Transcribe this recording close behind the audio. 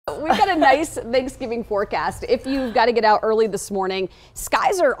we've got a nice Thanksgiving forecast. If you've got to get out early this morning,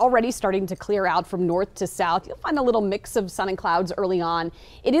 skies are already starting to clear out from north to south. You'll find a little mix of sun and clouds early on.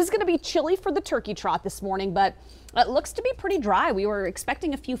 It is going to be chilly for the turkey trot this morning, but it looks to be pretty dry. We were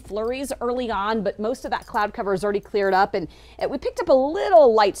expecting a few flurries early on, but most of that cloud cover is already cleared up, and we picked up a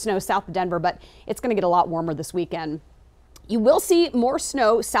little light snow south of Denver, but it's going to get a lot warmer this weekend. You will see more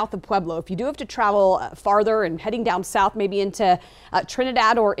snow south of Pueblo. If you do have to travel farther and heading down south, maybe into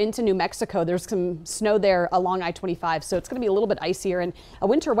Trinidad or into New Mexico, there's some snow there along I-25, so it's going to be a little bit icier, and a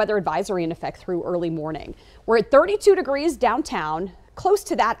winter weather advisory in effect through early morning. We're at 32 degrees downtown. Close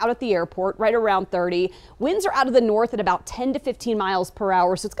to that out at the airport, right around 30. Winds are out of the north at about 10 to 15 miles per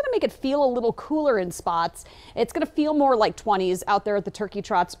hour, so it's going to make it feel a little cooler in spots. It's going to feel more like 20s out there at the turkey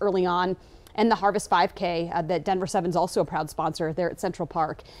trots early on. And the Harvest 5K that Denver 7 is also a proud sponsor there at Central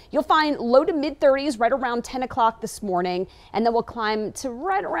Park. You'll find low to mid 30s right around 10 o'clock this morning, and then we'll climb to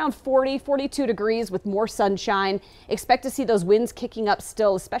right around 40, 42 degrees with more sunshine. Expect to see those winds kicking up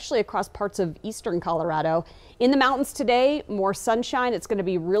still, especially across parts of eastern Colorado. In the mountains today, more sunshine. It's going to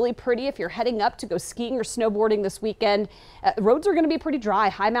be really pretty if you're heading up to go skiing or snowboarding this weekend. Roads are going to be pretty dry.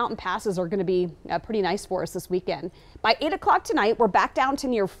 High mountain passes are going to be pretty nice for us this weekend. By 8 o'clock tonight, we're back down to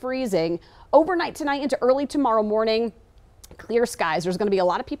near freezing. Overnight tonight into early tomorrow morning, clear skies. There's going to be a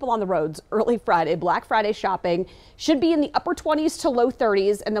lot of people on the roads early Friday. Black Friday shopping should be in the upper 20s to low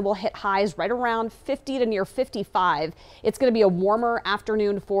 30s, and then we'll hit highs right around 50 to near 55. It's going to be a warmer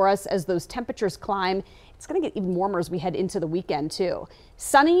afternoon for us as those temperatures climb. It's going to get even warmer as we head into the weekend too.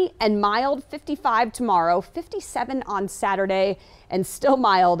 Sunny and mild, 55 tomorrow, 57 on Saturday, and still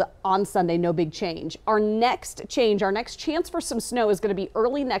mild on Sunday. No big change. Our next chance for some snow is going to be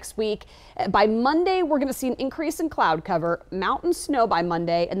early next week. By Monday, we're going to see an increase in cloud cover, mountain snow by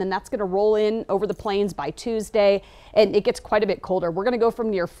Monday, and then that's going to roll in over the plains by Tuesday, and it gets quite a bit colder. We're going to go from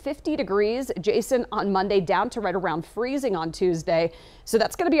near 50 degrees, Jason, on Monday down to right around freezing on Tuesday. So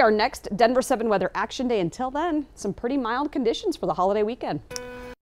that's going to be our next Denver 7 weather action day. Until then, some pretty mild conditions for the holiday weekend.